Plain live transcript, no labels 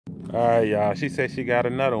Alright, y'all. She said she got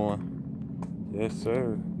another one. Yes,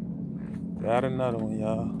 sir. Got another one,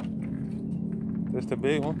 y'all. This the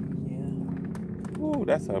big one? Yeah. Ooh,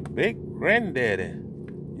 that's a big granddaddy.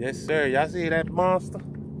 Yes, sir. Y'all see that monster?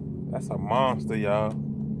 That's a monster, y'all.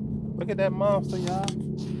 Look at that monster, y'all.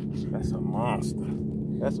 That's a monster.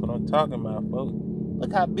 That's what I'm talking about, folks.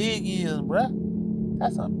 Look how big he is, bruh.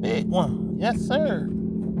 That's a big one. Yes, sir.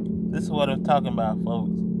 This is what I'm talking about,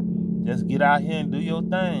 folks. Just get out here and do your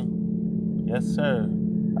thing. Yes, sir.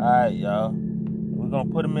 All right, y'all. We're going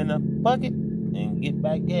to put them in a bucket and get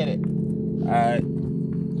back at it. All right.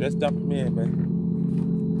 Just dump them in, man.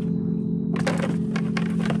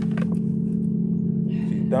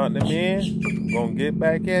 She dumped them in. Gonna get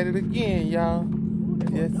back at it again, y'all.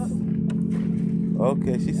 Yes.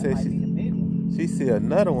 Okay, she said she see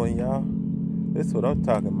another one, y'all. This is what I'm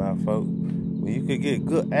talking about, folks. When you can get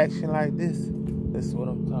good action like this is what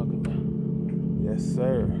I'm talking about. Yes,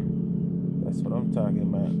 sir. That's what I'm talking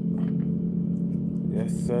about.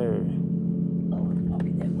 Yes, sir. Oh, I'll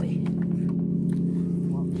be that way.